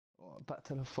back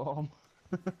to the farm.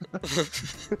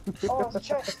 Oh, it's a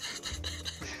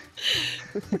chest!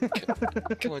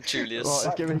 Come on, Julius. Right,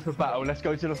 let's get ready for battle. Let's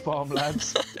go to the farm,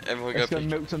 lads. Everyone Let's go go pick.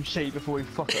 milk some sheep before we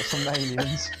fuck up some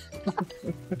aliens.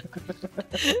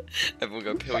 Everyone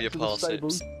go peel Back your to the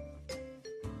parsnips. stables.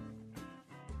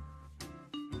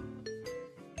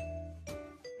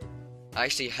 I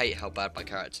actually hate how bad my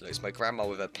character looks. My grandma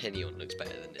with a penny on looks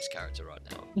better than this character right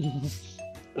now.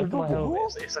 Look at my helmet.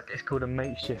 What? It's called a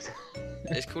makeshift.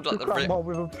 It's called like the Grandma rip.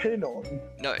 with a pin on.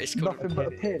 No, it's called Nothing but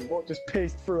a pin. What, just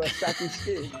pierced through her saggy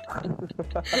skin?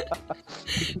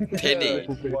 Penny.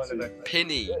 Yeah,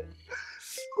 Penny.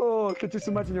 Oh, I could just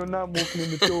imagine your nan walking in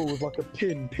the door with like a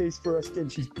pin pierced through her skin.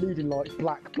 She's bleeding like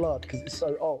black blood because it's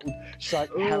so old. She's like,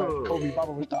 hello, call me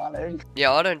Bubbles, darling.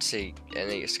 Yeah, I don't see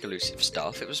any exclusive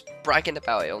stuff. It was bragging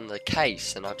about it on the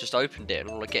case, and I just opened it, and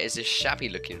all I get is this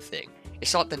shabby-looking thing.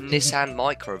 It's like the Nissan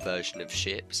Micro version of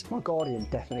ships. My guardian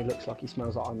definitely looks like he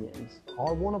smells like onions.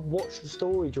 I want to watch the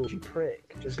story, George, you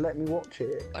prick. Just let me watch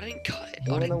it. I didn't cut it.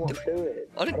 I I don't know didn't what do I'm doing.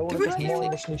 I didn't don't do want to just anything.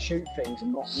 mindlessly shoot things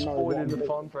and not know what Spoiling I'm the doing.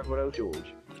 fun for everyone else,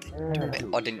 George. Yeah.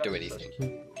 I didn't do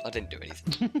anything. I didn't do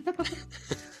anything.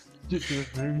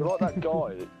 You're like that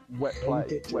guy, wet Yeah, you play,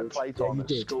 did, wet George. play Yeah, time you at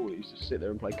did. school. He used to sit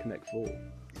there and play Connect 4.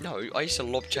 No, I used to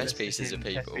lob chess pieces at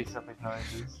people.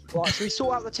 Right, so we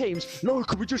sort out the teams. No,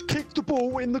 can we just kick the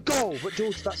ball in the goal? But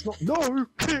George, that's not. No,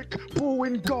 kick ball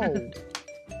in goal.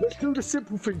 Let's do the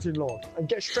simple things in life and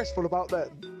get stressful about them.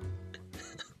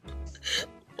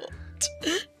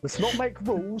 Let's not make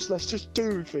rules. Let's just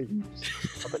do things.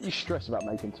 I bet you stress about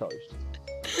making toast.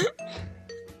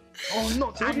 Oh,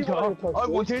 not What do you want? I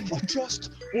wanted- I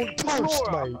just want toast,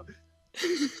 Laura. mate.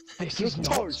 This Just is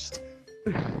toast.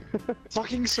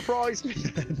 Fucking surprise me.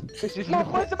 This is Mum,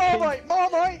 not. where's the Marmite?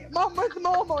 Marmite! Mum, where's the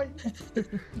Marmite?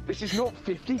 This is not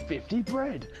 50-50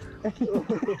 bread.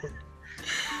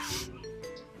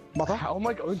 Mother? How am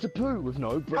I going to poo with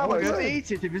no bread? How am I going to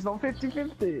eat it if it's not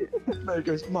 50-50? No, he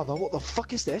goes, Mother, what the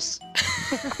fuck is this?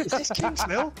 Is this King's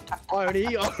Mill? I only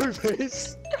eat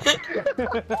overs.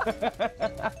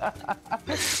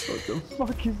 What the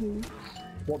fuck is it?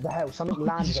 What the hell? Something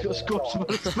landed He's got on Scotch it. on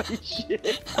his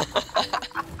spaceship.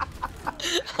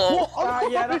 Oh, Ah,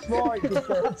 yeah, that's right. Good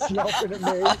birds laughing at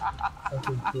me.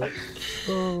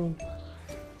 Oh.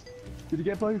 Did you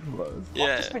get both of those?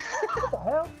 yeah. What the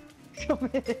hell? Come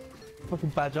here. Fucking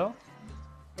badger.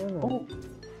 Oh.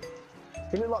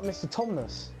 He looked like Mr.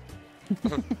 Tomness.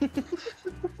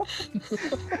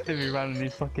 If he ran on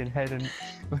his fucking head and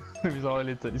with his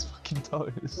eyelids and his fucking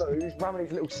toes. No, he was ramming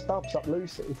his little stubs up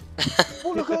Lucy.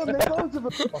 Oh, look at them, there's loads of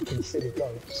them. Fucking silly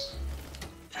goats.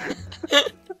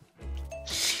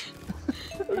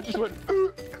 It just went.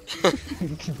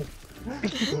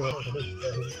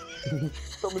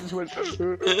 Someone just went.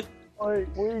 Oi,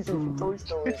 Weasel from Toy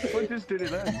Story. I just did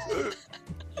it then.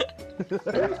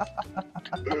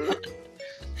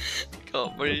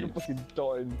 Can't breathe. I'm fucking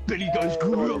dying. Billy goes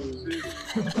gruff.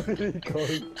 Billy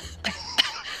goat.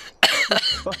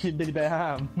 Fucking Billy Bear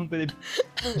Ham. Billy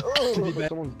Bear.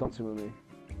 Someone's dancing with me.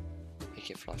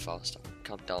 Make it fly faster.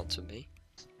 Come dance with me.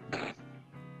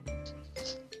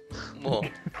 What?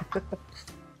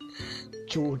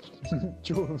 George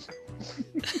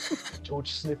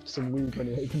sniffed some weed when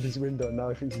he opened his window and now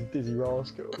he thinks he's Dizzy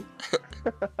Rascal.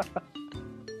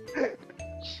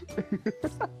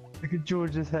 Look at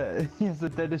George's hair. He has the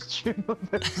deadest trim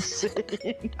I've ever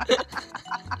seen.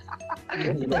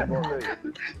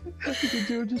 Look at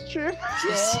George's trim.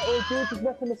 Yeah, or George is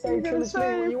repping the same trim as me, what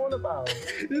are you on about?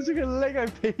 It's like a Lego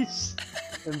piece.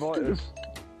 Invite us.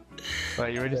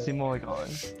 Wait, you ready to see my guy?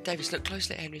 Davis, look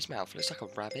closely at Henry's mouth. Looks like a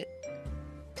rabbit.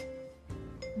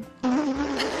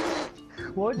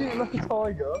 Why do you look like a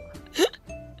tiger?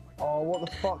 Oh, what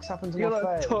the fuck's happened to You my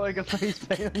got face? a tiger face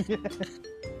paint on your head.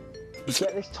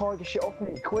 Get this tiger shit off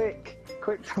me, quick!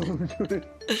 Quick, George!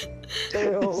 It's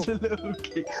Ew. a little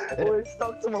kick. Oh, it's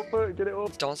stuck to my foot, get it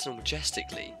off! Dancing all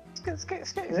majestically. I'm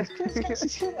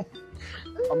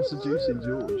seducing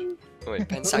George. Wait,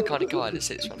 Ben's that kind of guy that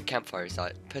sits around the campfire. He's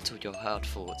like, put all your hard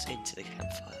thoughts into the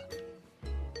campfire.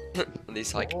 And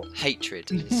he's like,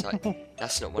 hatred. And it's like,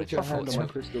 that's not one of Put your your hand thoughts, on my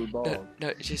Will. crystal ball. No,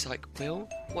 it's just like, Will,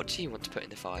 what do you want to put in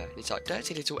the fire? And he's like,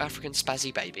 dirty little African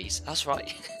spazzy babies. That's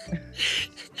right.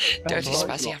 Dirty right.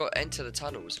 spazzy. Got enter the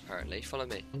tunnels, apparently. Follow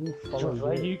me. Follow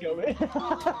Where me. you going?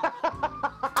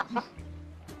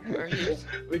 Where are you?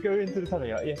 We go into the tunnel.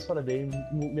 Like, yes, follow me.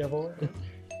 Walk the other way.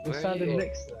 We're Where are standing you?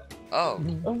 next to it. Oh,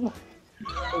 Oh,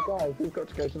 Hey guys, we've got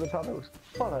to go to the tunnels.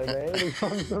 Follow me, he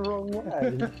runs the wrong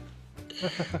way.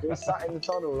 We're sat in the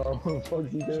tunnel, like, what the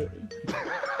fuck's he doing?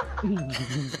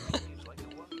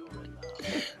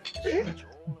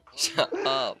 Shut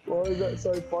up. Why is that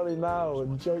so funny now?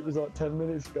 And the joke was like 10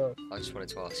 minutes ago. I just wanted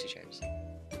to ask you, James.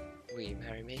 Will you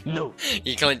marry me? No.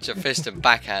 You clench your fist and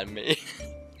backhand me.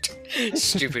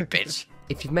 Stupid bitch.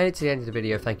 If you've made it to the end of the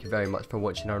video, thank you very much for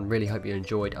watching. I really hope you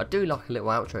enjoyed. I do like a little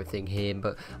outro thing here,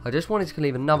 but I just wanted to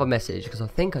leave another message because I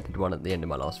think I did one at the end of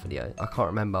my last video. I can't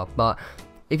remember, but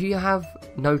if you have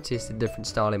noticed a different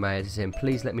style in my editing,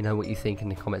 please let me know what you think in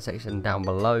the comment section down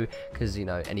below, because, you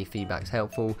know, any feedback's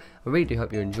helpful. I really do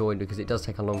hope you enjoyed, because it does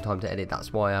take a long time to edit.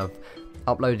 That's why I've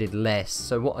uploaded less.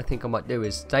 So what I think I might do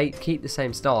is keep the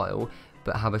same style,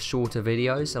 but have a shorter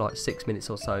video, so like 6 minutes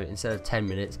or so instead of 10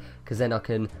 minutes, because then I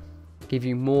can give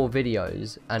you more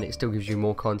videos and it still gives you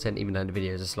more content even though the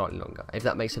videos are slightly longer, if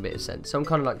that makes a bit of sense. So I'm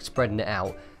kind of like spreading it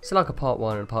out, so like a part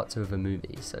 1 and a part 2 of a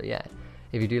movie. So yeah,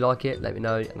 if you do like it, let me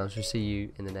know, and I shall see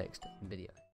you in the next video.